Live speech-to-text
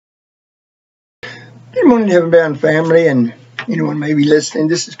Good morning, Heaven Bound family, and anyone may be listening.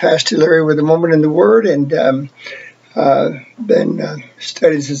 This is Pastor Larry with a moment in the Word, and been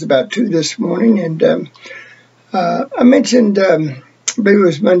studying since about 2 this morning. And I mentioned, I believe it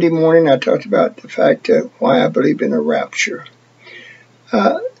was Monday morning, I talked about the fact why I believe in a rapture.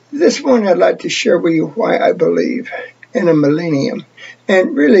 This morning, I'd like to share with you why I believe in a millennium.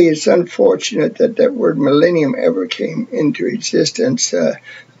 And really, it's unfortunate that that word millennium ever came into existence.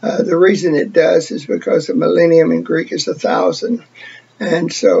 The reason it does is because the millennium in Greek is 1,000.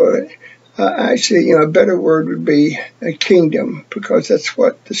 And so actually, a better word would be a kingdom, because that's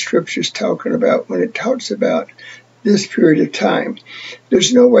what the scripture is talking about when it talks about this period of time.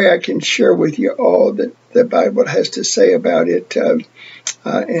 There's no way I can share with you all that the Bible has to say about it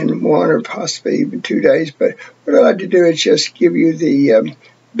in 1 or possibly even 2 days. But what I'd like to do is just give you the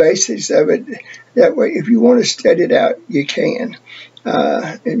basics of it. That way, if you want to study it out, you can.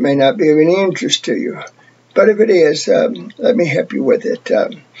 It may not be of any interest to you, but if it is, let me help you with it.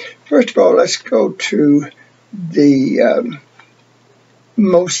 First of all, let's go to the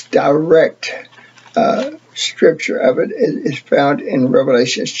most direct scripture of it. It is found in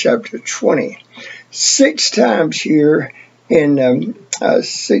Revelation chapter 20. 6 times here in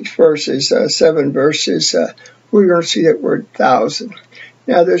 6 verses, 7 verses, we're going to see that word 1,000.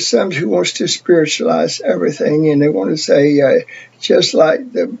 Now, there's some who wants to spiritualize everything, and they want to say, just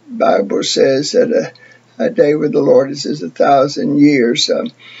like the Bible says that a day with the Lord is 1,000 years.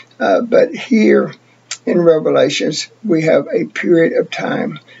 But here in Revelations, we have a period of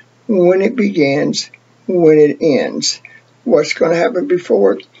time, when it begins, when it ends. What's going to happen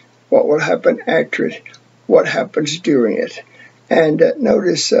before it? What will happen after it? What happens during it? And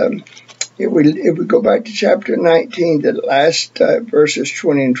notice, if we go back to chapter 19, the last verses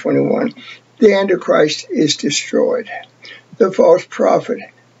 20 and 21, the Antichrist is destroyed. The false prophet,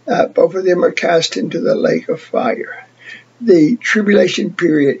 both of them are cast into the lake of fire. The tribulation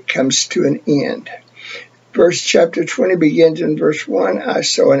period comes to an end. Chapter 20 begins in verse 1. I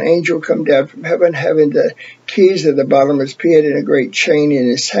saw an angel come down from heaven, having the keys of the bottomless pit and a great chain in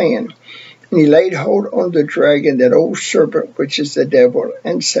his hand. And he laid hold on the dragon, that old serpent, which is the devil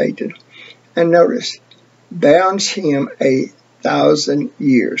and Satan. And notice, bounds him 1,000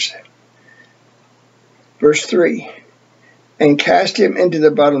 years. Verse 3, and cast him into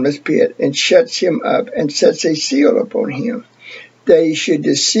the bottomless pit, and shuts him up, and sets a seal upon him. They should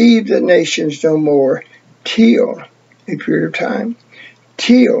deceive the nations no more, till a period of time,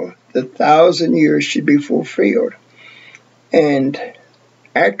 till the 1,000 years should be fulfilled. And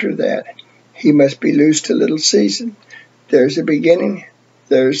after that, he must be loosed a little season. There's a beginning,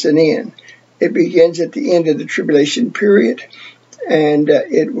 there's an end. It begins at the end of the tribulation period, and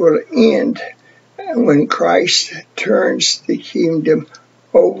it will end when Christ turns the kingdom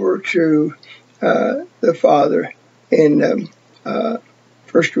over to the Father in 1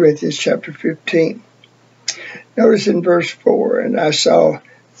 Corinthians chapter 15. Notice in verse 4, and I saw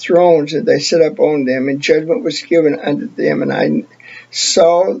thrones, and they sat up on them, and judgment was given unto them, and I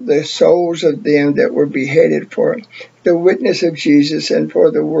saw the souls of them that were beheaded for the witness of Jesus and for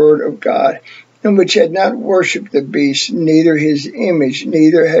the word of God, and which had not worshipped the beast, neither his image,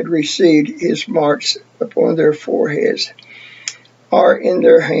 neither had received his marks upon their foreheads or in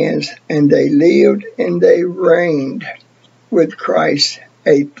their hands, and they lived and they reigned with Christ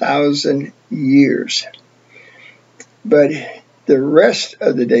 1,000 years. But the rest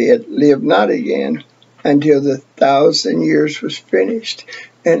of the dead lived not again until the 1,000 years was finished.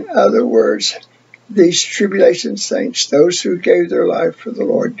 In other words, these tribulation saints, those who gave their life for the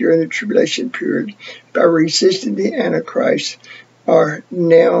Lord during the tribulation period by resisting the Antichrist, are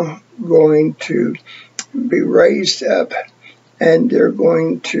now going to be raised up, and they're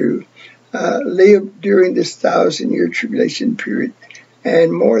going to live during this 1,000-year tribulation period.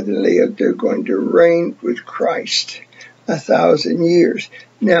 And more than live, they're going to reign with Christ 1,000 years.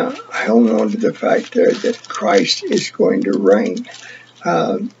 Now, hold on to the fact there that Christ is going to reign.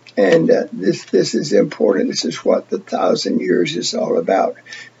 This is important. This is what the 1,000 years is all about.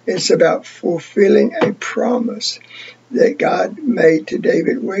 It's about fulfilling a promise that God made to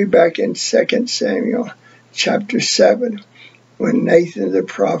David way back in 2 Samuel chapter 7, when Nathan the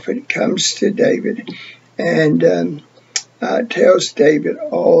prophet comes to David and tells David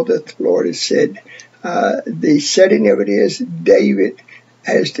all that the Lord has said. The setting of it is David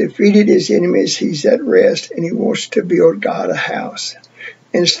has defeated his enemies, he's at rest, and he wants to build God a house.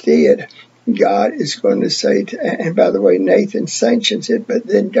 Instead, God is going to say, and by the way, Nathan sanctions it, but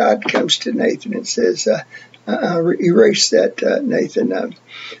then God comes to Nathan and says, erase that, Nathan.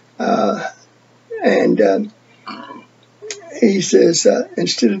 He says,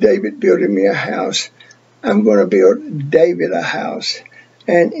 instead of David building me a house, I'm going to build David a house.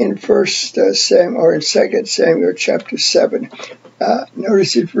 And in 2 Samuel chapter 7,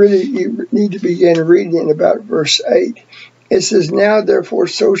 notice it really, you need to begin reading about verse 8. It says, Now therefore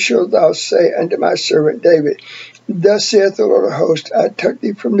so shalt thou say unto my servant David, Thus saith the Lord of hosts, I took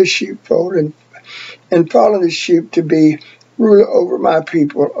thee from the sheepfold and followed the sheep to be ruler over my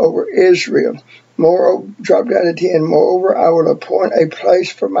people, over Israel. Moreover, drop down to 10, moreover, I will appoint a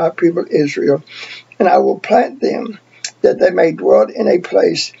place for my people Israel, and I will plant them, that they may dwell in a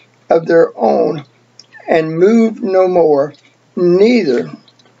place of their own, and move no more, neither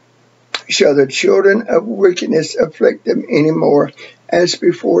shall the children of wickedness afflict them any more, as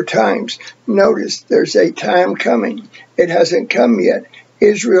before times. Notice there's a time coming. It hasn't come yet.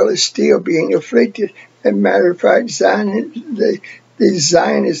 Israel is still being afflicted. As a matter of fact, the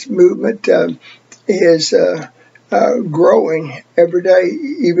Zionist movement is growing every day,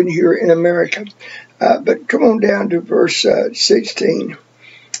 even here in America. But come on down to verse 16.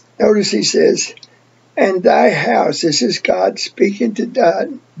 Notice he says, And thy house, this is God speaking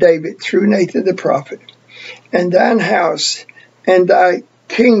to David through Nathan the prophet, and thine house and thy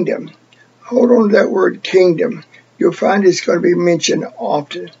kingdom. Hold on to that word kingdom. You'll find it's going to be mentioned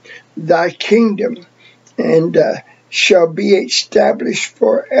often. Thy kingdom and shall be established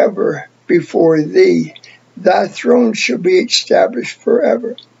forever before thee. Thy throne shall be established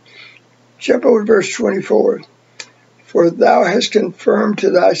forever. Jump over to verse 24. For thou hast confirmed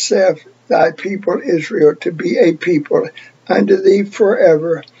to thyself thy people Israel to be a people unto thee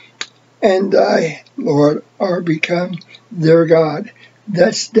forever, and thy Lord are become their God.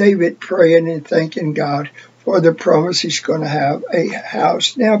 That's David praying and thanking God for the promise he's going to have a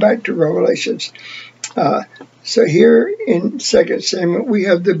house. Now back to Revelations. So here in 2 Samuel, we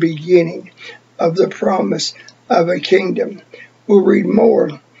have the beginning of the promise of a kingdom. We'll read more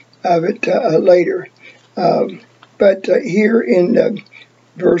of it later. But here in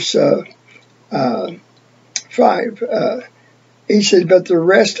verse 5, he says, But the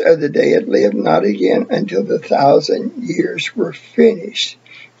rest of the dead lived not again until the 1,000 years were finished.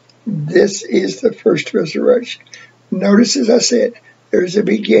 This is the first resurrection. Notice, as I said, there's a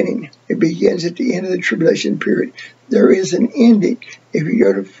beginning. It begins at the end of the tribulation period. There is an ending. If you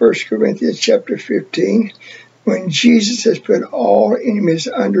go to 1 Corinthians chapter 15, when Jesus has put all enemies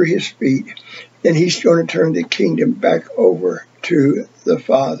under his feet, then he's going to turn the kingdom back over to the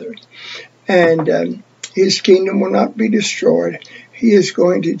Father. And his kingdom will not be destroyed. He is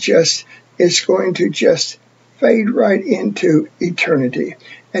going to just, it's going to just fade right into eternity.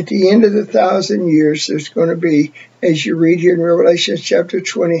 At the end of the 1,000 years, there's going to be, as you read here in Revelation chapter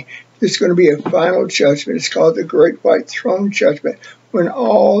 20, there's going to be a final judgment. It's called the Great White Throne Judgment, when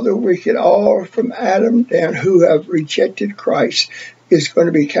all the wicked, all from Adam down who have rejected Christ, is going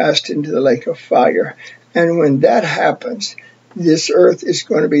to be cast into the lake of fire. And when that happens, this earth is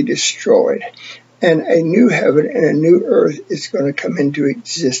going to be destroyed, and a new heaven and a new earth is going to come into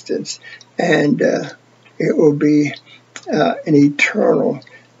existence, and it will be an eternal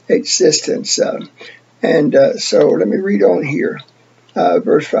existence. So let me read on here.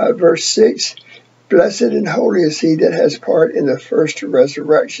 Verse 5, verse 6, Blessed and holy is he that has part in the first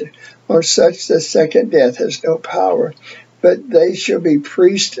resurrection. On such the second death has no power, but they shall be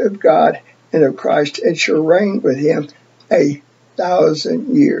priests of God and of Christ, and shall reign with him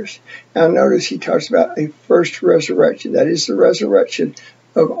 1,000 years. Now notice he talks about a first resurrection. That is the resurrection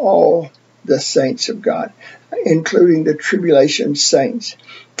of all the saints of God, including the tribulation saints.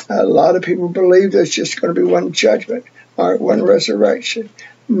 A lot of people believe there's just going to be one judgment or one resurrection.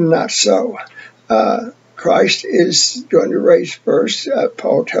 Not so. Christ is going to raise first.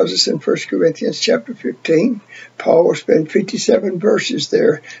 Paul tells us in 1 Corinthians chapter 15. Paul will spend 57 verses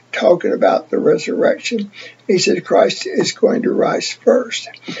there talking about the resurrection. He said Christ is going to rise first.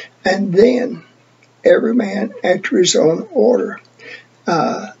 And then every man after his own order.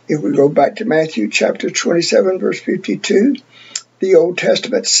 If we go back to Matthew chapter 27, verse 52, the Old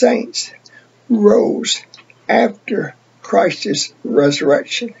Testament saints rose after Christ's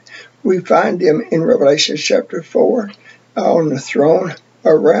resurrection. We find them in Revelation chapter 4 on the throne,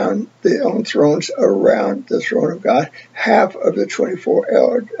 on thrones around the throne of God. Half of the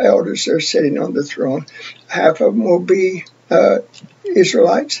 24 elders are sitting on the throne. Half of them will be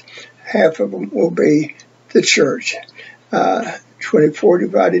Israelites. Half of them will be the church. 24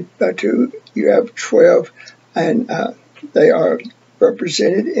 divided by 2, you have 12, and they are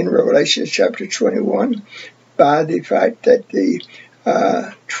represented in Revelation chapter 21 by the fact that the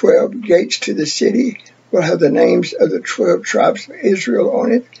 12 gates to the city will have the names of the 12 tribes of Israel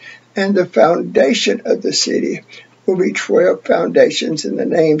on it, and the foundation of the city will be 12 foundations, and the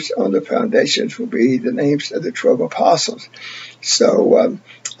names on the foundations will be the names of the 12 apostles. So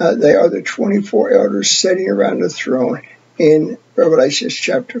they are the 24 elders sitting around the throne in Revelation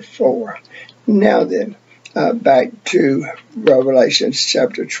chapter 4. Now then, back to Revelation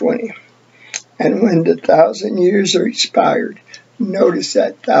chapter 20. And when the 1,000 years are expired, notice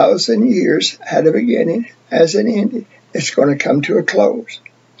that 1,000 years had a beginning, has an ending. It's going to come to a close.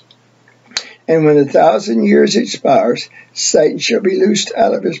 And when the 1,000 years expires, Satan shall be loosed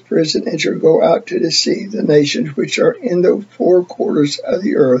out of his prison and shall go out to deceive the nations which are in the four quarters of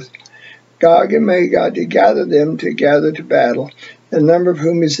the earth, Gog and Magog, to gather them together to battle, the number of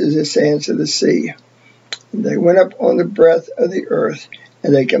whom is as the sands of the sea. And they went up on the breadth of the earth,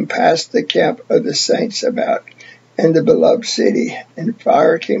 and they compassed the camp of the saints about, and the beloved city, and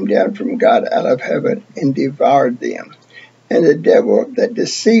fire came down from God out of heaven and devoured them. And the devil that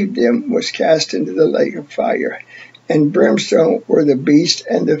deceived them was cast into the lake of fire and brimstone, where the beast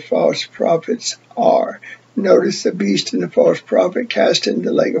and the false prophets are. Notice the beast and the false prophet cast into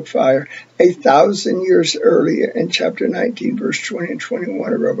the lake of fire 1,000 years earlier in chapter 19, verse 20 and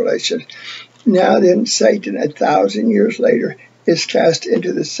 21 of Revelation. Now then, Satan, 1,000 years later, is cast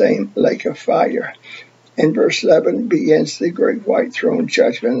into the same lake of fire. And verse 11 begins the great white throne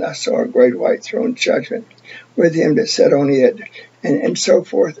judgment. I saw a great white throne judgment with him that sat on it, and so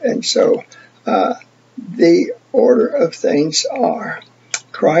forth. And so the order of things are,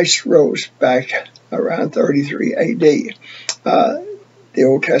 Christ rose back around 33 AD. The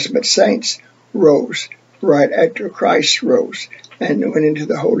Old Testament saints rose right after Christ rose and went into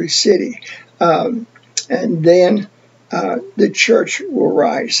the holy city. And then the church will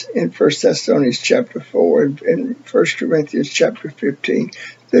rise in 1 Thessalonians chapter 4 and 1 Corinthians chapter 15.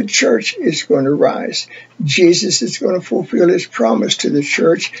 The church is going to rise. Jesus is going to fulfill his promise to the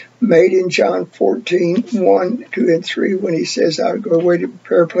church made in John 14, 1, 2, and 3, when he says, I'll go away to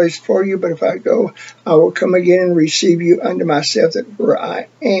prepare a place for you, but if I go, I will come again and receive you unto myself, that where I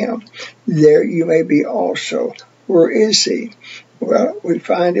am, there you may be also. Where is he? Well, we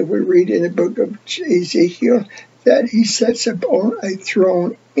find, if we read in the book of Ezekiel, that he sets up on a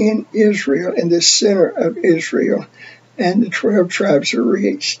throne in Israel, in the center of Israel, and the 12 tribes are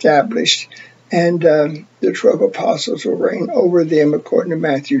reestablished, and the 12 apostles will reign over them, according to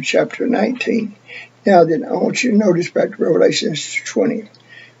Matthew chapter 19. Now then, I want you to notice back to Revelation 20.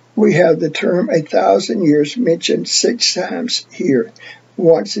 We have the term 1,000 years mentioned 6 times here.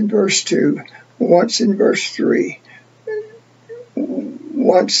 Once in verse 2, once in verse 3,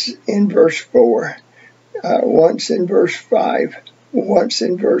 once in verse 4, once in verse 5, once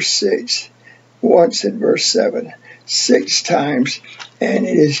in verse 6, once in verse 7, 6 times, and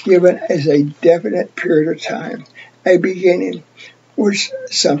it is given as a definite period of time, a beginning, which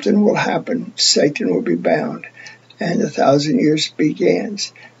something will happen, Satan will be bound, and the 1,000 years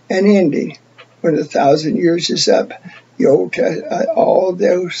begins, an ending. When the 1,000 years is up, the Old all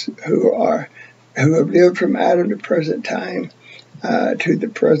those who have lived from Adam to present time to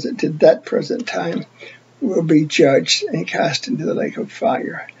that present time will be judged and cast into the lake of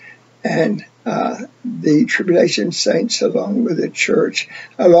fire. And the tribulation saints, along with the church,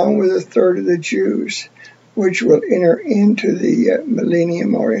 along with 1/3 of the Jews, which will enter into the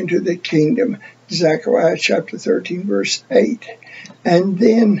millennium or into the kingdom, Zechariah chapter 13, verse 8. And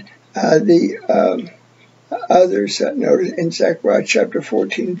then the others, notice in Zechariah chapter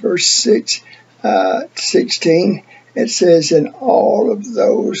 14, verse 16, it says, and all of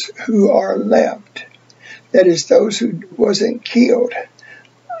those who are left, that is, those who wasn't killed,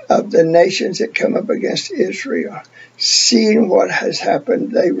 of the nations that come up against Israel, seeing what has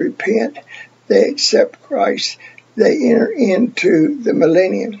happened, they repent, they accept Christ, they enter into the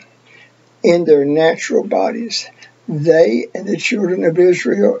millennium in their natural bodies. They and the children of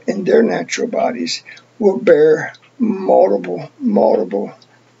Israel in their natural bodies will bear multiple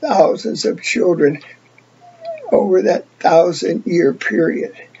thousands of children over that 1,000-year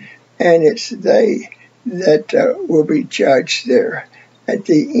period. And it's they that will be judged there at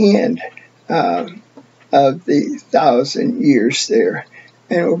the end of the 1,000 years there,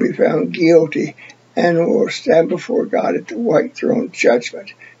 and will be found guilty and will stand before God at the white throne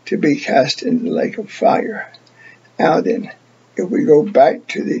judgment to be cast into the lake of fire. Now then, if we go back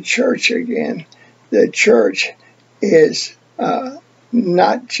to the church again, the church is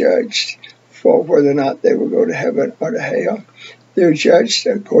not judged for whether or not they will go to heaven or to hell. They're judged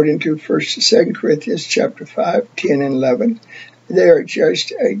according to 2 Corinthians chapter 5, 10, and 11. They are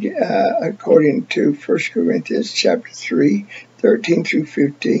judged according to 1 Corinthians chapter 3, 13 through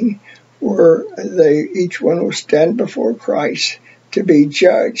 15, where each one will stand before Christ to be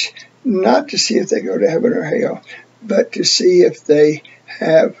judged, not to see if they go to heaven or hell, but to see if they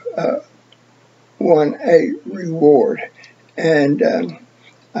have won a reward. And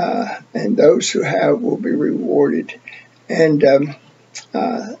those who have will be rewarded. And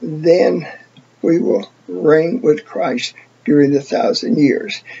then we will reign with Christ during the 1,000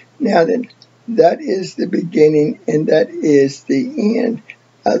 years. Now then, that is the beginning and that is the end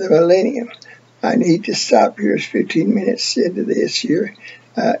of the millennium. I need to stop here. It's 15 minutes into this here.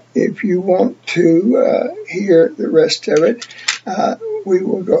 If you want to hear the rest of it, we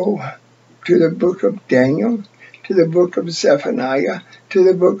will go to the book of Daniel, to the book of Zephaniah, to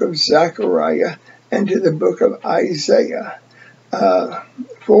the book of Zechariah, and to the book of Isaiah.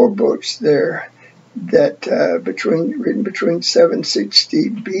 4 books there that written between 760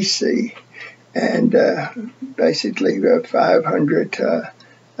 BC and basically 500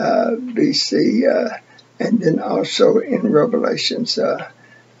 BC, and then also in Revelations and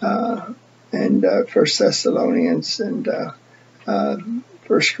 1 Thessalonians and 1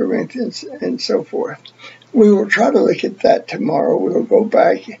 Corinthians and so forth. We will try to look at that tomorrow. We'll go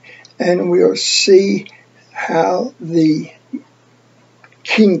back and we'll see how the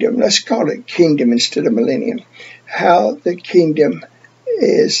kingdom, let's call it kingdom instead of millennium, how the kingdom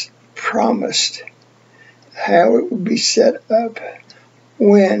is promised, how it will be set up,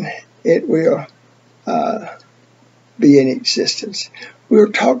 when it will be in existence.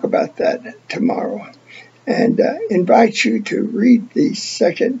 We'll talk about that tomorrow, and invite you to read the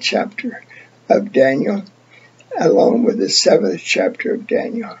 2nd chapter of Daniel along with the 7th chapter of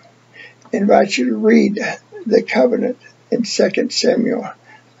Daniel. Invite you to read the covenant in 2 Samuel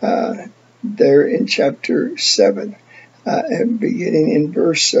there in chapter 7 and beginning in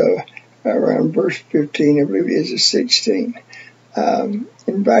verse around verse 15, I believe it is, 16.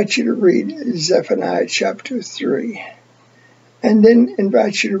 Invite you to read Zephaniah chapter 3. And then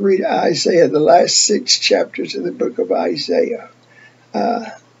invite you to read Isaiah, the last 6 chapters of the book of Isaiah.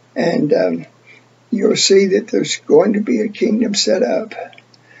 And you'll see that there's going to be a kingdom set up.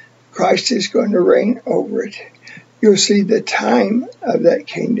 Christ is going to reign over it. You'll see the time of that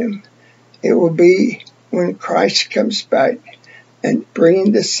kingdom. It will be when Christ comes back and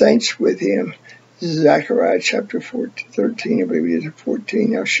bringing the saints with him. Zechariah chapter 13, I believe it is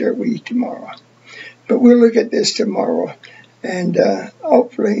 14. I'll share it with you tomorrow. But we'll look at this tomorrow, and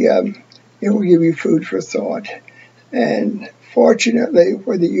hopefully it will give you food for thought. And fortunately,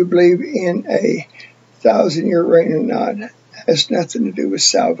 whether you believe in a 1,000-year reign or not has nothing to do with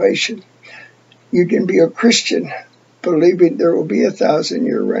salvation. You can be a Christian believing there will be a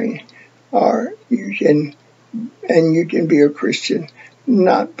 1,000-year reign, or you can be a Christian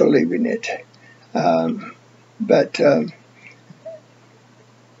not believing it. But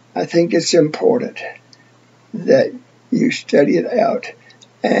I think it's important that you study it out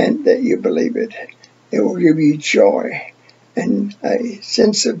and that you believe it. It will give you joy and a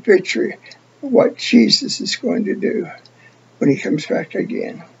sense of victory, what Jesus is going to do when he comes back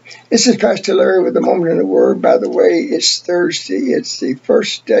again. This is Pastor Larry with a Moment in the Word. By the way, it's Thursday. It's the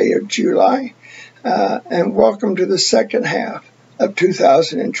 1st day of July. And welcome to the second half of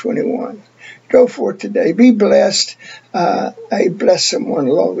 2021. Go forth today. Be blessed. Bless someone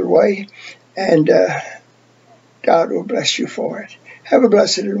along the way. And God will bless you for it. Have a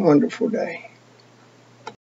blessed and wonderful day.